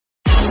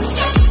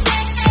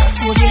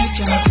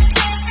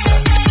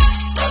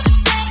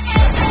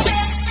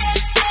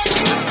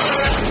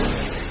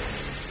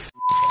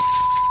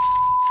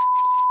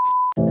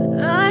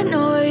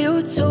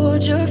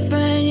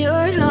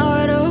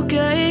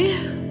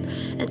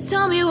And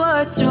tell me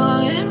what's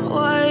wrong and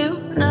why you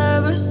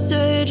never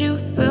said you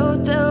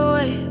felt that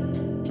way.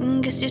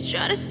 And guess you're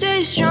trying to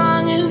stay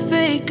strong and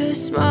fake a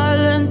smile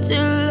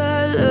until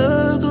I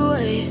look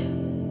away.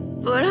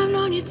 But I've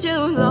known you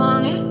too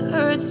long, it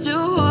hurts to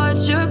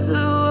watch your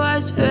blue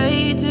eyes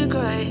fade to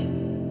gray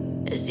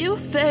as you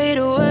fade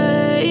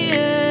away,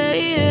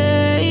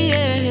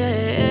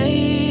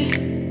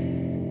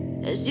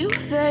 as you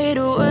fade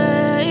away.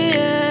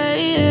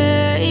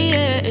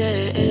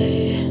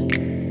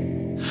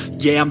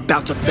 Yeah, I'm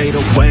about to fade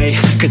away,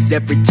 cause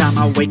every time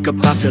I wake up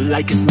I feel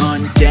like it's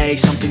Monday.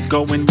 Something's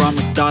going wrong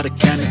with all the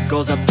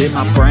chemicals up in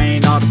my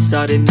brain. All of a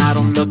sudden I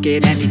don't look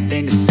at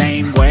anything the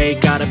same way.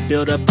 Got a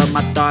buildup of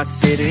my thoughts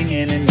sitting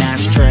in an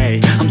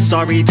ashtray. I'm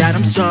sorry that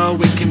I'm so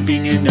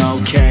inconvenient,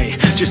 okay.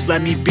 Just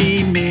let me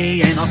be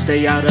me and I'll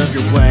stay out of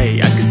your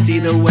way. I can see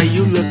the way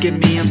you look at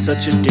me, I'm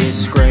such a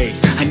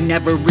disgrace. I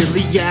never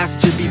really asked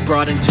to be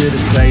brought into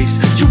this place.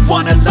 You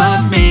wanna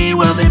love me?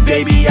 Well then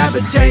baby I have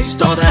a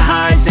taste. All the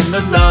highs and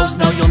the lows,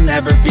 no you'll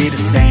never be the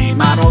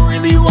same. I don't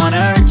really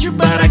wanna hurt you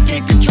but I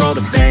can't control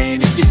the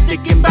pain. If you're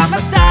sticking by my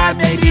side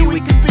maybe we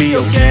could be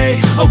okay.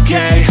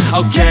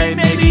 Okay,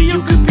 maybe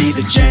you could be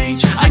the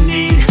change I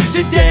need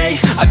today.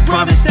 I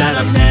promise that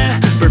I've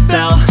never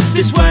felt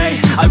this way.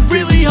 I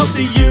really hope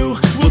that you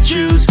will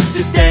choose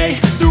to stay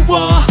through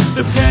all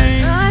the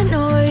pain. I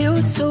know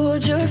you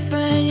told your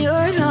friend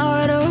you're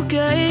not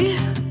okay.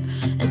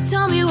 And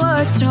tell me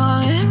what's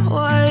wrong and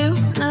why you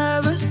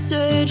never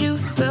said you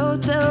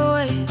felt that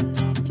way.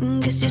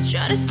 And guess you're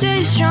trying to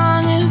stay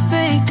strong and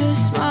fake a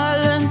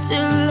smile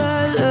until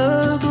I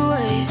look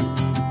away.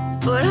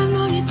 But I've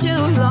known you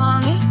too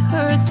long, it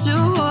hurts to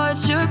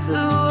watch your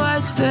blue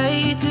eyes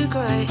fade to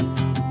gray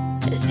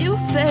as you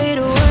fade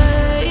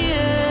away,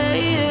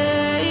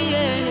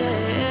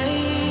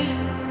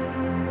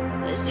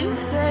 as you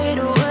fade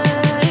away,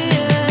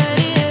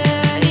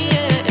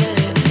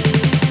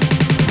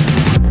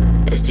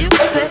 as you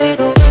fade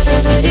away.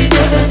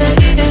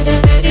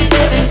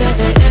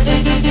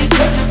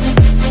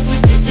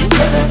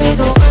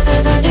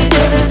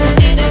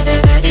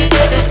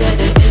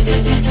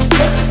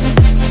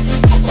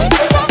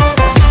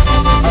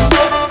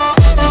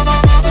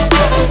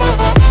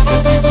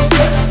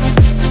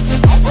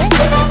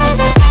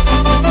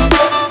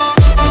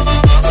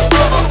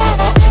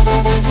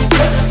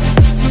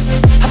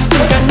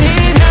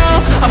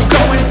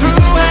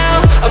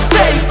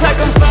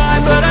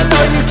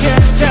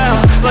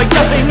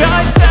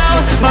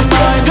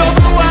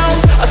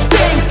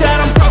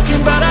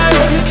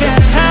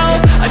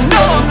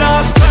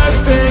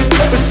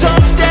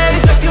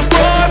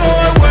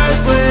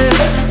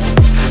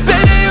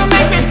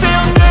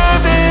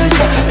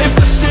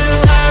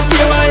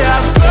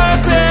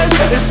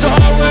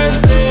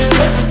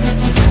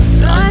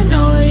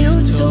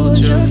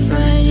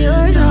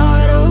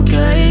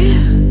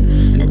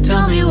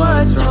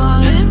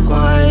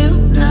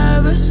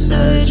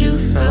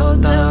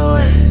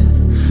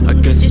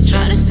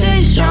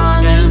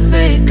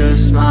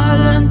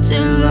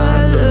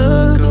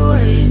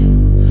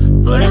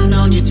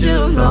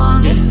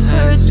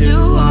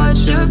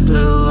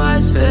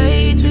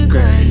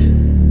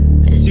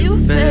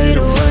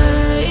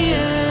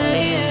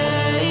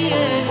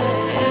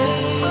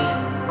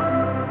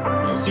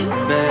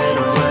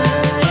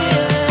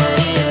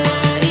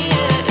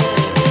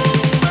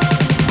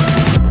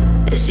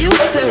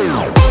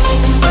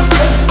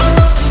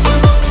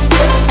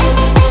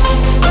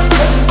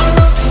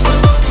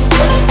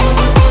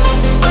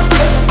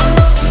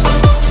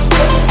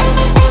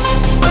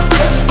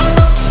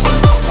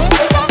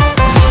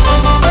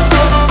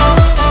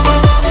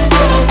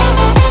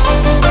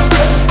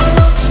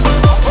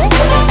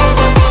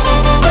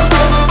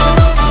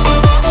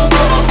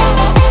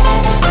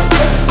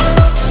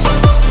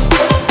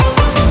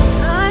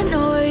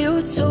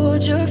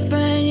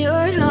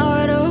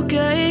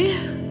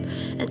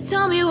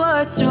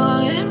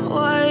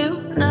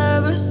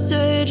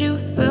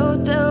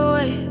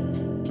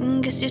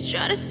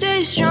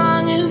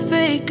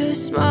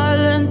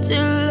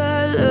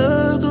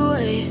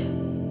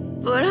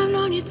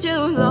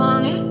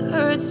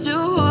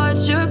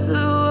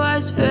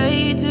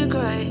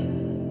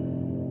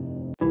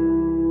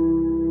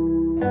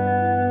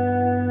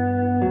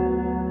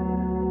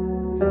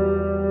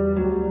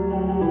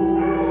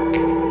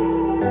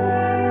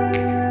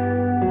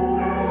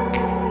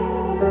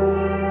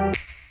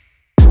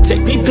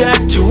 Take me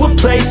back to a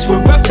place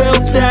where I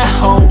felt at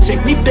home.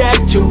 Take me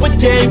back to a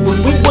day when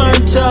we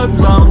weren't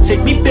alone.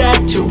 Take me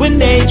back to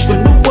an age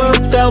when the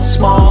world felt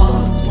small,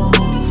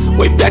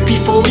 way back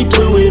before we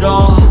blew it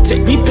all.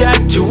 Take me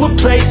back to a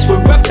place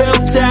where I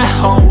felt at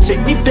home.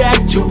 Take me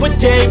back to a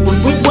day when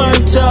we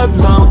weren't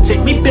alone.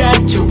 Take me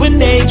back to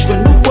an age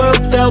when the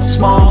world felt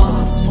small,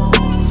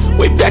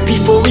 way back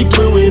before we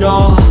blew it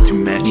all. Too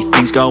many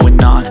things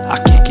going on, I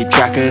can't keep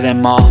track back of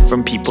them all.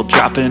 From people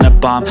dropping a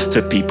bomb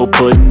to people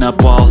putting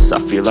up walls, I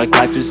feel like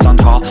life is on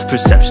hold,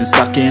 perception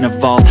stuck in a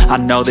vault. I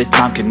know that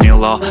time can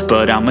heal all,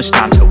 but how much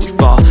time till we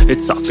fall?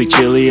 It's awfully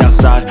chilly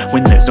outside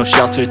when there's no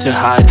shelter to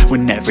hide.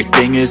 When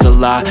everything is a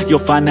lie, you'll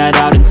find that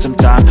out in some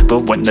time.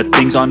 But when the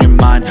things on your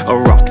mind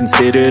are all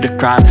considered a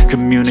crime,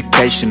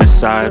 communication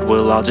aside,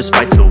 we'll all just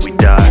fight till we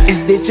die.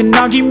 Is this an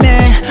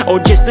argument or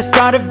just the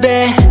start of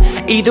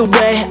it? Either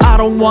way, I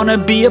don't wanna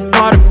be a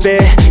part of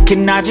it.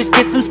 Can I just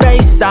get some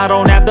space? I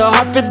don't have the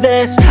heart for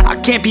this. I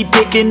can't be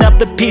picking up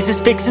the pieces,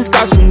 fixing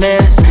scars from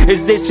this.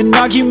 Is this an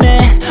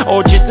argument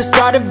or just the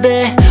start of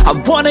it? I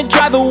wanna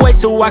drive away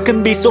so I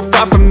can be so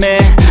far from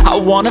it. I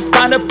wanna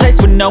find a place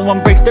where no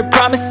one breaks their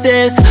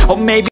promises. Or maybe